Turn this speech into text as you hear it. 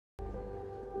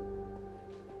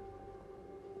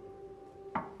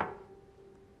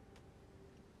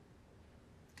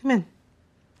Come in.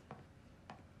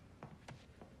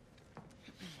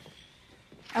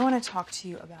 I want to talk to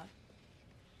you about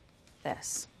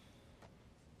this.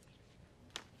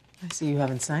 I see you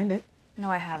haven't signed it. No,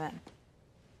 I haven't.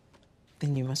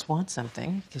 Then you must want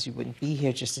something, because you wouldn't be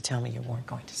here just to tell me you weren't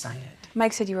going to sign it.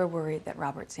 Mike said you were worried that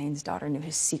Robert Zane's daughter knew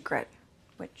his secret,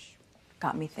 which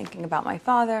got me thinking about my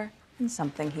father and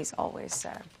something he's always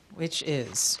said. Which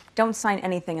is? Don't sign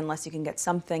anything unless you can get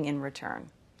something in return.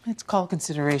 It's called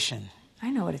consideration. I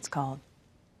know what it's called.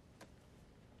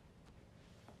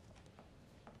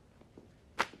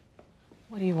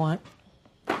 What do you want?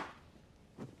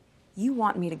 You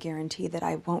want me to guarantee that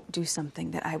I won't do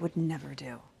something that I would never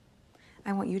do.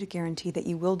 I want you to guarantee that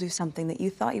you will do something that you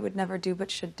thought you would never do but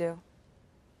should do.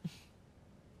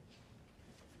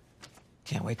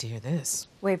 Can't wait to hear this.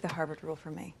 Waive the Harvard rule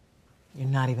for me. You're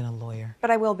not even a lawyer.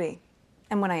 But I will be.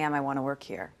 And when I am, I want to work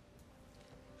here.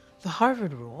 The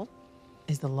Harvard rule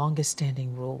is the longest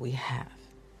standing rule we have.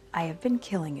 I have been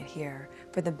killing it here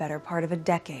for the better part of a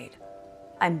decade.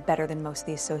 I'm better than most of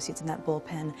the associates in that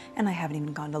bullpen, and I haven't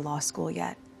even gone to law school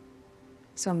yet.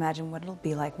 So imagine what it'll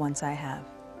be like once I have.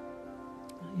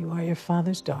 You are your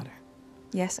father's daughter.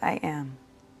 Yes, I am.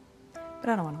 But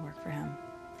I don't want to work for him.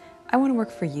 I want to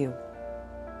work for you.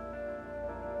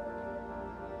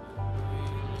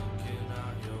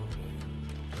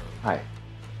 Hi.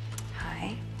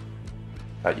 Hi.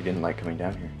 Thought you didn't like coming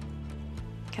down here.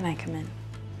 Can I come in?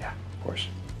 Yeah, of course.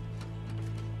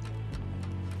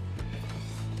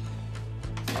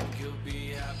 You'll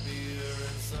be happier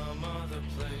in some other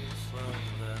place. Well,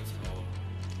 that's all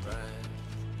right.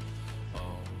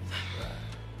 All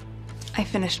right. I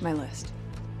finished my list.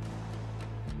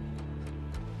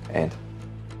 And?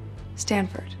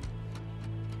 Stanford.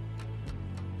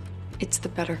 It's the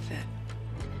better fit.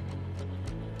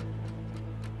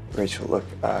 Rachel, look,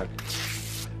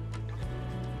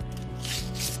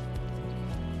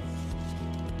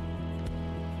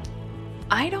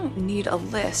 I don't need a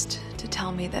list to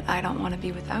tell me that I don't want to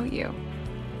be without you.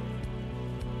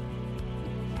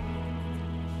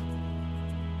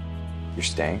 you're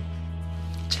staying?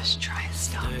 Just try to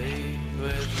stop me.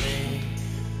 With me.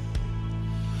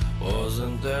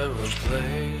 Wasn't there a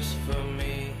place for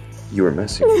me? You were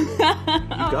messing with me. You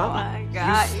got Oh my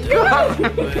God. You got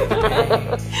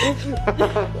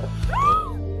me.